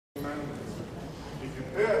Commandments. If you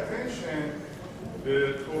pay attention,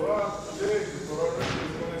 the Torah today, the Torah is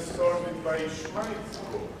going to start with Vayishma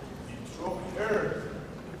Yitro. Yitro heard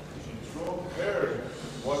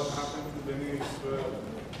what happened to Bnei Israel.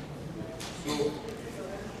 So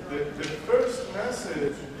the first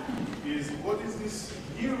message is, what is this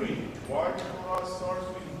hearing? Why the Torah starts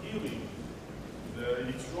with hearing? The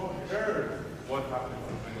Yitro heard what happened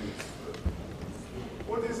to Bnei Israel.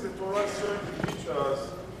 What is the Torah trying to teach us?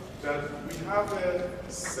 That we have a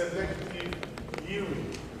selective hearing.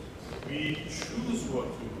 We choose what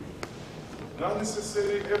to do. Not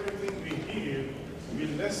necessarily everything we hear, we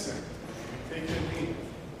listen, we take it in.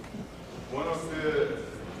 One of the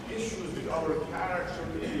issues with our character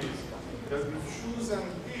is that we choose and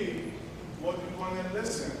pick what we want to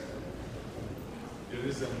listen. There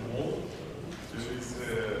is a mold, there is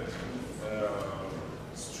a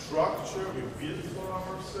structure we build for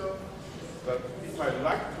ourselves, that if I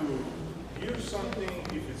like to hear something,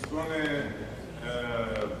 if it's going to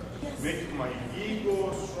make my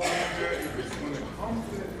ego stronger, if it's going to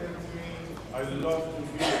compliment me, I love to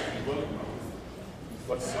hear it and welcome it.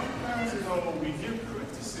 But sometimes, we hear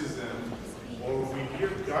criticism or we hear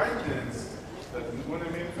guidance that is going to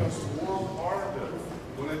make us work harder,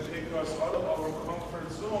 going to take us out of our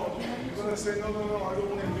comfort zone. We're going to say, no, I don't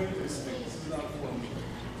want to do this thing. This is not for me.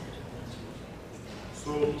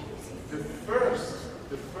 So the first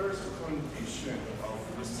condition of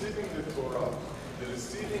receiving the Torah, the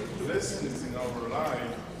receiving blessings in our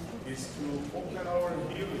life, is to open our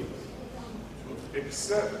hearing, to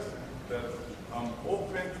accept that I'm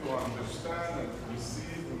open to understand and to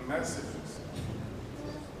receive messages.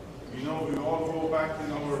 We all go back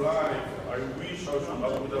in our life. I wish I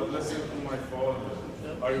would have listened to my father.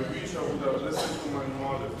 I wish I would have listened to my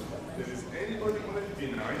mother. Is anybody going to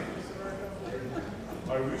deny this right now?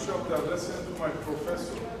 I wish I would have listened to my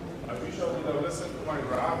professor. I wish I would have listened to my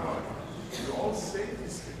rabbi. We all say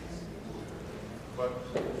these things. But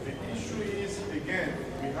the issue is, again,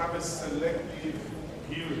 we have a selective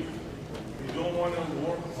hearing. We don't want to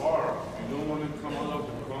work hard. We don't want to come out of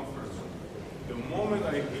the comfort zone. The moment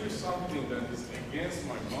I hear something that is against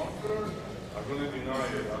my comfort, I'm going to deny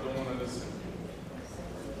it. I don't want to listen.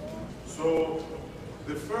 So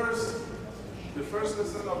the first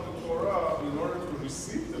lesson of the Torah, in order to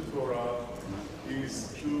receive the Torah,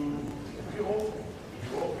 is to be open.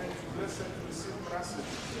 Be open to listen, to receive messages.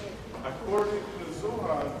 According to the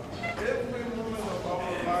Zohar, every moment of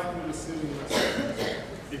our life we receive messages.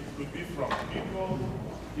 It could be from people,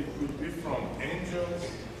 it could be from angels,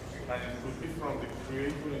 and it could be from the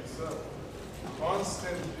Creator itself.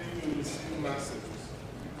 Constantly we receive messages.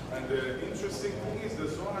 And the interesting thing is, the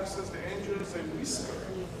Zohar says the angels, they whisper.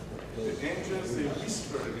 The angels, they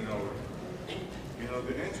whisper in our ear.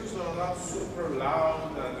 The angels are not super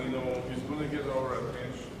loud and, it's going to get our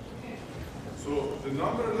attention. So the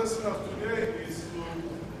number lesson of today is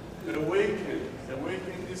to awaken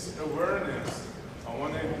this awareness. I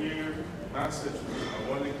want to hear messages. I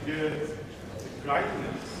want to get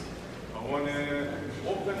guidance. I want to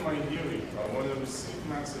open my hearing. I want to receive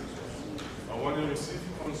messages. I want to receive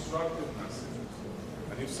constructive messages.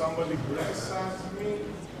 And if somebody criticizes me,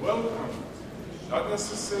 welcome. Not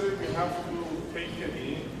necessarily we have to take it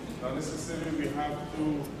in. Not necessarily we have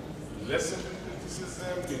to listen to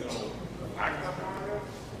criticism, act upon it.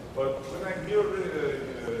 But when I hear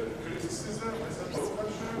criticism, I say, Baruch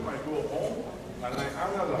Hashem, I go home and I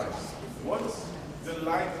analyze what's the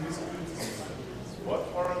light in this criticism.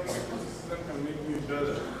 What part of this criticism can make me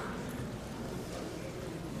better?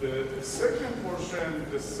 The second portion,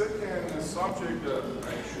 the second subject that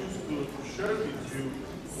I choose to share with you,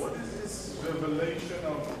 what is this revelation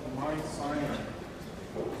of Mount Sinai?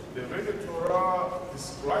 The way the Torah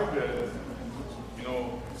described it,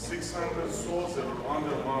 600 souls that were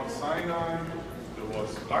under Mount Sinai, there was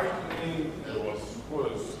lightning, there was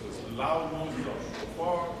loud noise of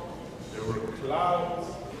shofar, there were clouds,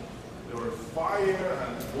 there were fire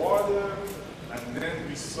and water, and then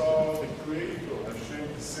we saw the Creator, Hashem,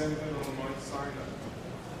 descended on Mount Sinai.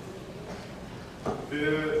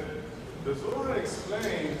 The Zohar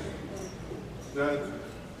explains that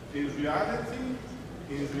in reality,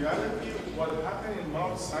 what happened in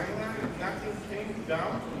Mount Sinai, nothing came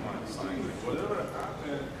down to Mount Sinai. Whatever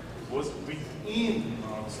happened was within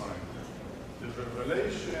Mount Sinai. The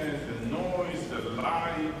revelation, the noise, the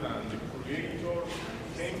light, and the Creator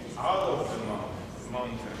came out of the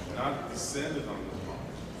mountain, not descended on the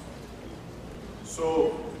mountain. So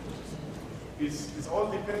it's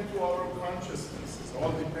all depends to our consciousness. It's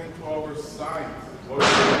all depends to our sight, what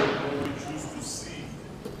we choose to see,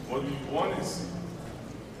 what we want to see.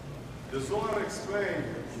 The Zohar explained,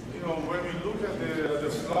 know, when we look at the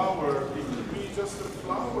flower, it could be just a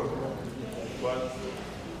flower. But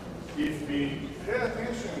if we pay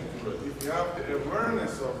attention to it, if we have the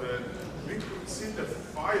awareness of it, we could see the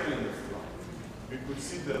fire in the flower. We could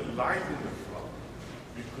see the light in the flower.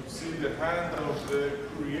 We could see the hand of the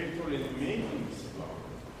Creator in making this flower.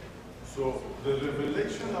 So the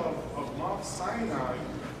revelation of Mount Sinai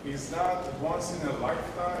is not once in a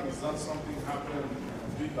lifetime, it's not something happened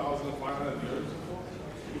 3,500 years ago.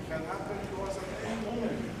 It can happen to us at any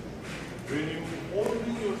moment. When you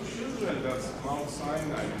holding your children, that's Mount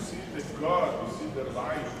Sinai. You see the God, you see the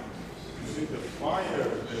light, you see the fire,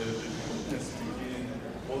 the goodness begin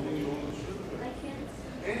holding your own children.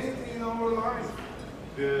 Anything in our life,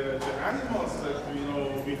 the animals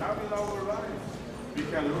that we have in our life, we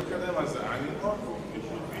can look at them as an animal. It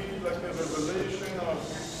would be like a revelation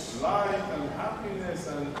of light and happiness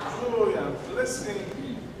and joy and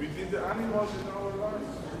blessing within the animals in our life.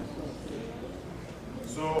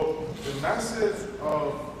 So the message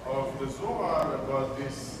of the Zohar about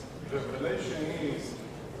this revelation is,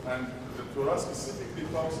 and the Torah specifically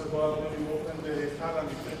talks about when you open the Eichal and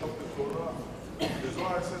you take up the Torah, the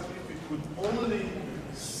Zohar says if we could only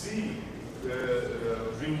see,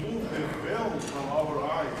 remove the veil from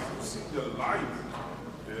our eyes, to see the light,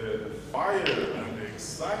 the fire and the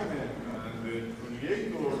excitement and the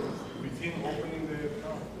Creator within opening the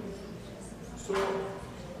account. So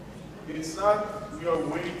it's not we are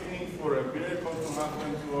waiting for a miracle to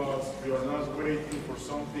happen to us, we are not waiting for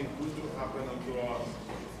something good to happen unto us.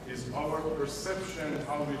 It's our perception,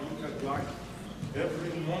 how we look at life.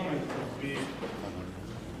 Every moment could be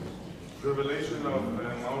revelation of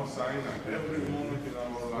Mount Sinai, every moment in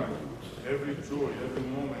our life, every joy, every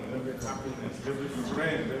moment, every happiness, every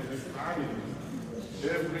friend, every family,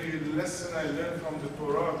 every lesson I learned from the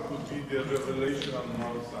Torah could be the revelation of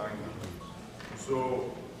Mount Sinai.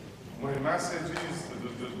 So my message is,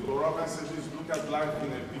 the Torah message is, look at life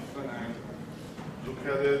in a different angle. Look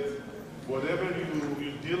at it, whatever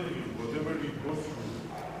you deal with, whatever you go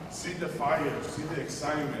through, see the fire, see the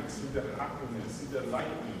excitement, see the happiness, see the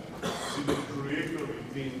lightning, see the Creator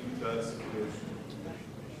within that situation.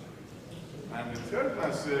 And the third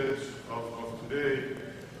message of today,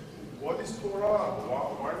 what is Torah?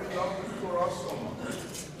 Why we love the Torah so much?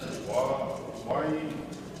 Why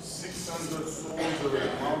 600 souls are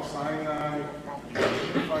at Mount Sinai,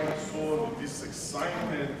 unifying soul with this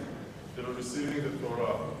excitement that are receiving the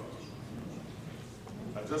Torah?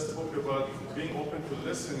 I just spoke about being open to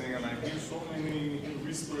listening, and I hear so many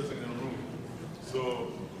whispers in the room.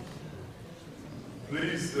 So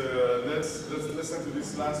please, let's listen to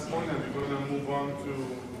this last point, and we're going to move on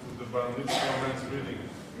to the Bar Mitzvah men's reading.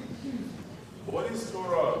 What is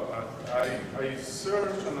Torah? I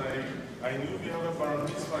searched and I knew we have a Bar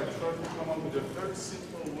Mitzvah. I tried to come up with a very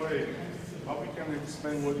simple way how we can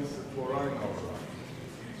explain what is the Torah in our life.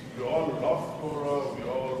 We all love Torah, we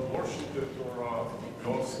all worship the Torah,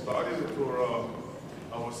 we all study the Torah.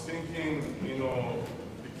 I was thinking,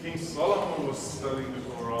 the King Solomon was studying the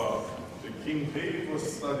Torah, the King David was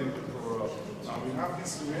studying the Torah, and we have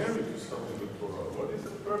this Mary to study the Torah. What is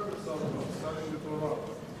the purpose of studying the Torah?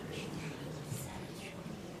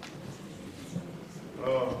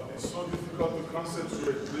 It's so difficult to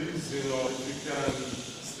concentrate. Please, if you can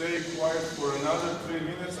stay quiet for another 3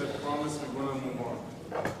 minutes, I promise we're going to move on.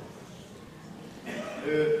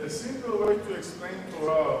 A simple way to explain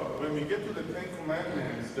Torah, when we get to the Ten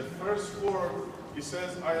Commandments, the first word, he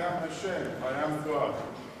says, I am Hashem, I am God.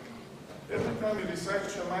 Every time we recite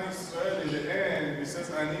Shema Yisrael, in the end, he says,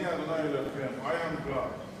 Ani Adonai Elohim, I am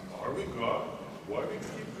God. Are we God? Why we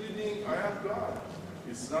keep reading, I am God?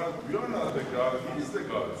 It's not, we are not the God, he is the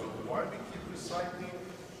God. So why we keep reciting,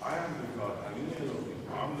 I am the God, Ani Elohim,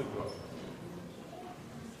 I'm the God.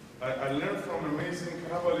 I learned from amazing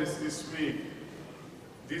Kabbalists this week,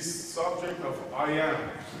 this subject of I am,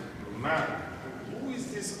 man. Who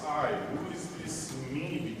is this I? Who is this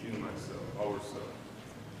me within myself, ourselves?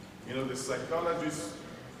 The psychologists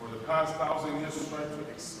for the past 1,000 years try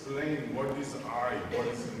to explain what is I, what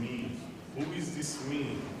is me. Who is this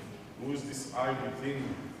me? Who is this I within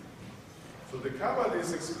me? So the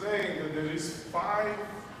Kabbalists explain that there is 5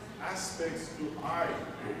 aspects to I,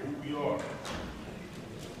 or who we are.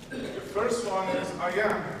 The first one is I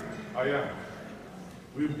am. I am.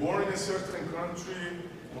 We're born in a certain country,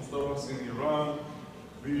 most of us in Iran.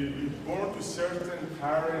 We're born to certain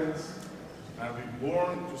parents, and we're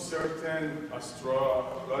born to certain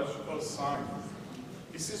astrological signs.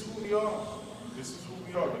 This is who we are. This is who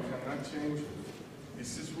we are. We cannot change it.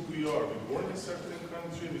 This is who we are. We're born in a certain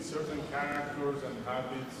country with certain characters and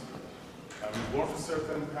habits. And we're born to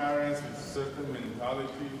certain parents with certain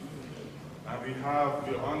mentality. And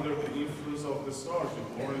we're under the influence of the stars.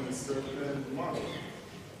 We're born in a certain month.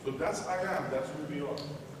 So that's I am, that's who we are.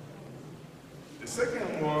 The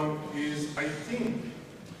second one is I think.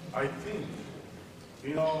 I think.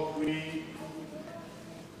 You know,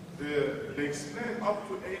 they explain up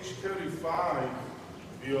to age 35,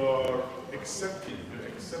 we are accepting, we're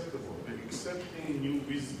acceptable, we're accepting new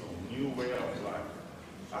wisdom, new way of life.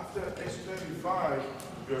 After age 35,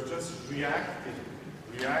 we are just reacting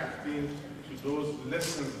to those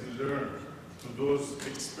lessons we learned, to those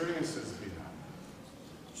experiences we have.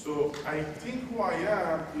 So I think who I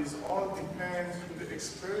am is all depends to the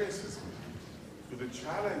experiences we have, to the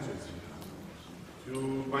challenges we have,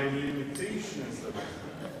 to my limitations that I have.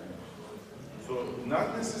 So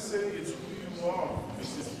not necessarily it's who you are.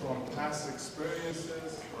 This is from past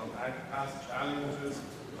experiences, from past challenges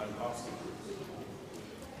and obstacles.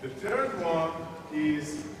 The third one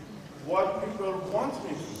is what people want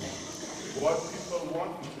me to do. What people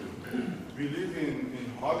want me to do. We live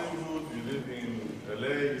in Hollywood, we live in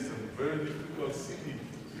LA, it's a very difficult city.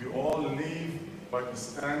 We all live by the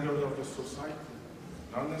standard of the society.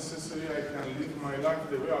 Not necessarily I can live my life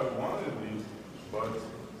the way I want to live, but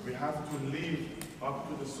we have to live up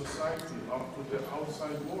to the society, up to the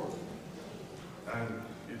outside world. And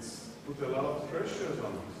it's put a lot of pressures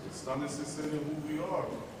on us. It's not necessarily who we are.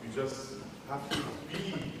 We just have to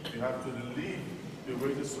be, we have to live the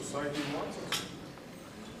way the society wants us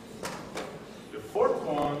to. The fourth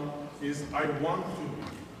one is I want to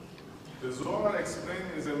be. The Zohar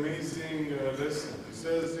explains his amazing lesson. He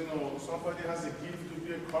says, you know, somebody has a gift to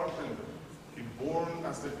be a carpenter. He's born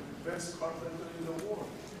as the best carpenter in the world.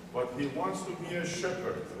 But he wants to be a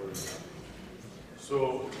shepherd, for example.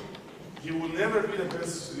 So he will never be the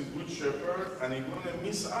best good shepherd, and he's going to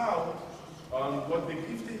miss out on what the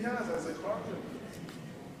gift he has as a carpenter.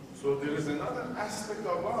 So there is another aspect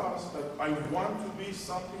of us that I want to be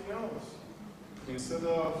something else. Instead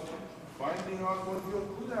of finding out what you're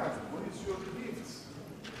good at, what is your gifts.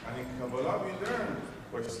 And in Kabbalah we learn,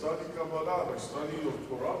 by studying Kabbalah, by studying your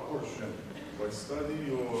Torah portion, by studying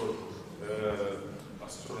your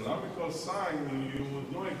astronomical sign, you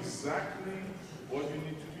would know exactly what you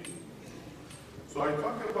need to be. So I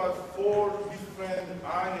talk about 4 different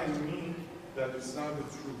I and me that is not the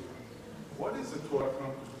truth. What is the Torah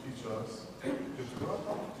come to teach us? The Torah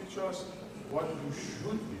come to teach us what you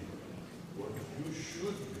should be. What you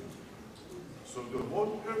should be. So the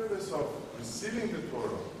whole purpose of receiving the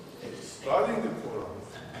Torah, studying the Torah,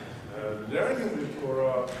 learning the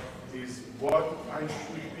Torah is what I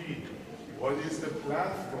should be. What is the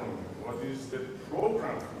plan for me? What is the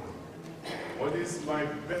program for me? What is my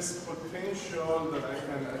best potential that I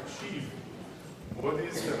can achieve? What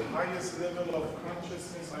is the highest level of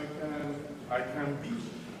consciousness I can be?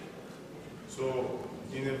 So,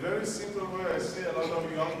 in a very simple way, I see a lot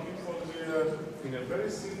of young people here, in a very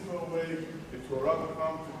simple way, the Torah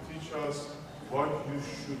comes to teach us what you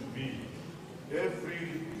should be.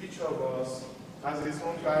 Each of us has his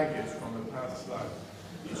own baggage from the past life.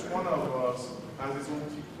 Each one of us has his own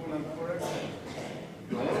tikkun and correction.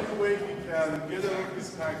 The only way we can get out of this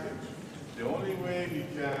package, the only way we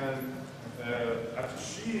can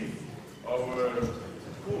achieve our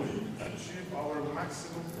tikkun, achieve our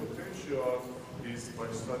maximum potential is by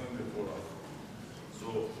studying the Torah.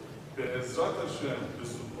 So, Be'ezrat Hashem,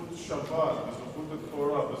 B'zukut Shabbat, B'zukut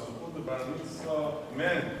Torah, B'zukut Bar Mitzvah,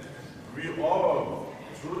 men, we all,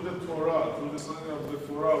 through the Torah, through the study of the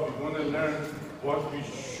Torah, we want to learn what we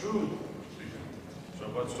should be.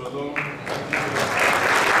 Shabbat Shalom.